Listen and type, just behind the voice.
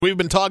We've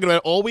been talking about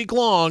it all week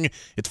long.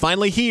 It's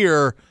finally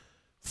here.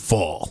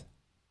 Fall.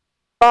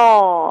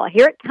 Fall.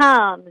 Here it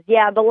comes.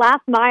 Yeah, the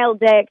last mild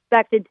day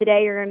expected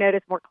today. You're going to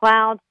notice more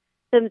clouds.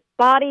 Some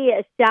spotty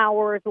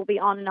showers will be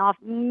on and off,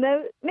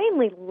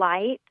 mainly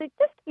light. So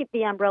just keep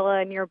the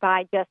umbrella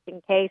nearby just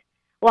in case.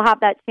 We'll have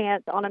that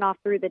chance on and off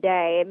through the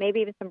day, and maybe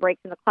even some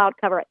breaks in the cloud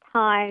cover at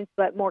times,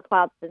 but more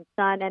clouds than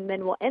sun. And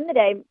then we'll end the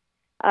day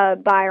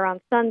by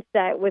around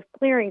sunset with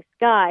clearing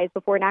skies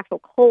before an actual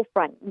cold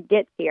front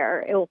gets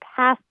here. It will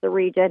pass the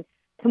region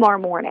tomorrow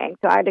morning.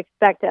 So I'd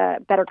expect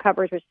better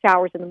coverage with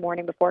showers in the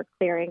morning before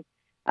clearing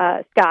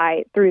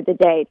sky through the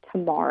day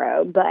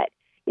tomorrow. But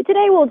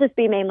today will just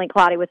be mainly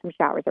cloudy with some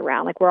showers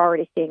around, like we're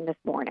already seeing this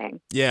morning.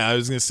 Yeah, I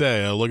was going to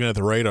say, looking at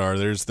the radar,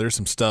 there's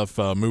some stuff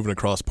moving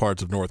across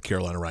parts of North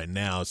Carolina right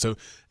now. So,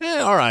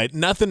 all right,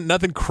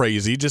 nothing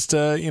crazy, just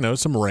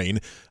some rain.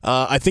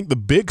 I think the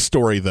big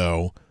story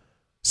though,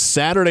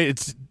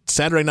 it's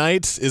Saturday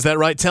night, is that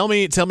right? Tell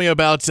me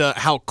about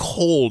how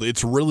cold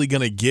it's really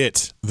going to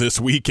get this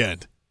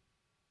weekend.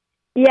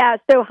 Yeah,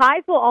 so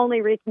highs will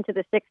only reach into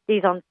the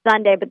 60s on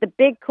Sunday, but the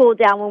big cool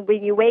down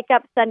when you wake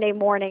up Sunday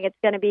morning, it's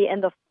going to be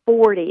in the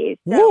 40s.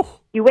 So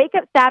you wake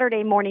up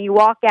Saturday morning, you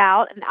walk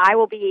out, and I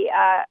will be,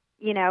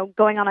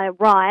 going on a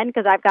run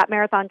because I've got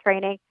marathon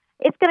training.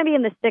 It's going to be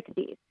in the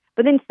 60s.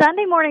 But then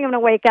Sunday morning, I'm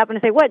going to wake up and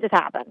say, what just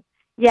happened?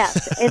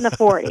 Yes, in the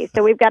 40s.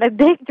 So we've got a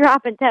big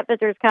drop in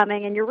temperatures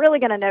coming, and you're really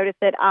going to notice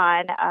it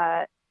on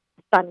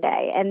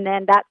Sunday. And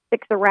then that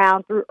sticks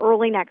around through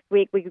early next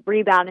week. We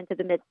rebound into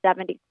the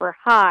mid-70s for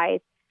highs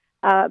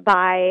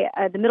by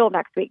the middle of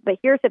next week. But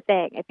here's the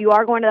thing. If you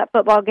are going to that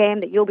football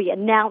game that you'll be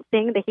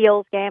announcing, the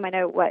Heels game, I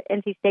know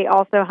NC State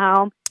also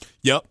home.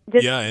 Yep.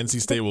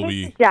 NC State will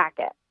be.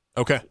 Jacket.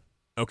 Okay.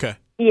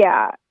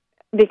 Yeah,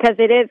 because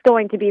it is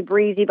going to be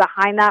breezy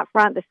behind that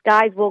front. The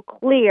skies will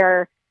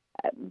clear,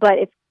 but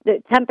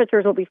the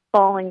temperatures will be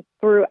falling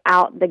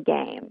throughout the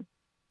game.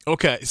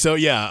 Okay, so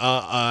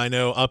I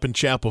know up in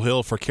Chapel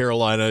Hill for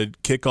Carolina,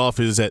 kickoff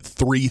is at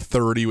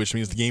 3:30, which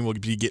means the game will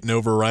be getting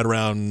over right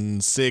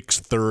around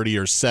 6:30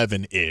 or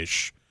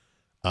 7-ish.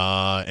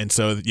 And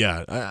so,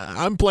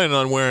 I'm planning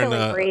on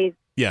wearing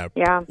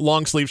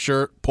long sleeve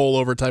shirt,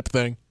 pullover type of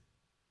thing.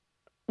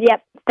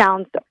 Yep,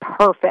 sounds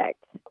perfect.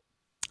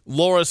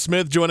 Laura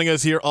Smith joining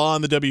us here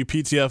on the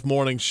WPTF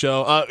Morning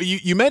Show.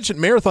 You mentioned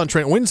marathon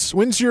training.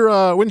 When's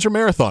your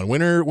marathon?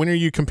 When are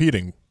you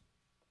competing?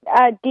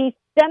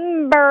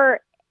 December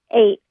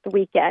 8th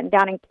weekend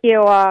down in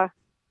Kiowa.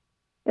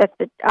 That's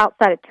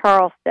outside of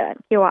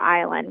Charleston, Kiowa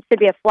Island. Should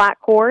be a flat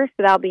course,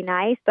 so that'll be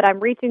nice. But I'm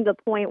reaching the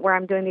point where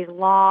I'm doing these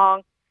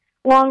long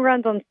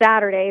runs on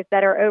Saturdays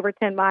that are over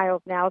 10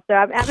 miles now. So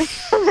I'm at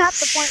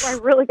the point where I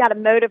really got to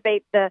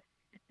motivate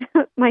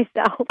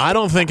myself. I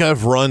don't think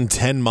I've run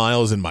 10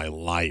 miles in my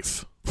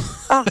life.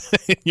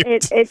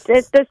 It's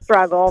a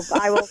struggle,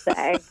 I will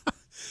say.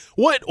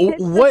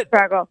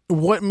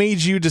 What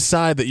made you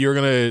decide that you're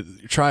going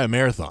to try a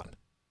marathon?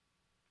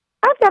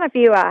 I've done a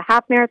few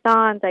half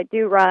marathons. I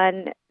do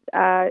run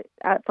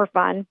for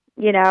fun,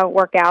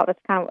 work out.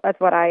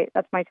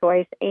 That's my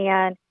choice.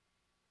 And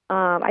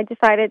I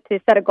decided to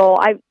set a goal.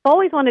 I've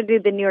always wanted to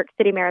do the New York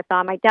City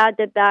Marathon. My dad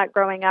did that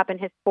growing up in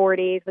his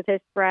 40s with his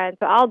friends.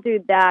 So I'll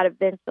do that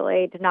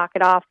eventually to knock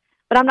it off.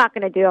 But I'm not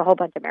going to do a whole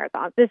bunch of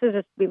marathons. This is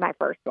just be my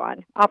first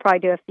one. I'll probably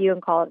do a few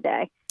and call it a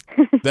day.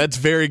 That's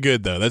very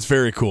good, though. That's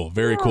very cool.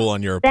 Very cool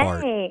on your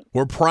part.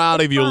 We're proud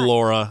of you,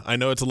 Laura. I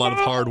know it's a lot of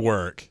hard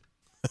work.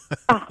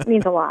 It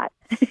means a lot.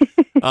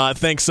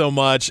 Thanks so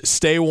much.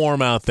 Stay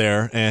warm out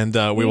there, and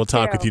we will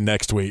talk with you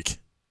next week.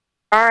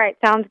 All right.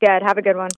 Sounds good. Have a good one.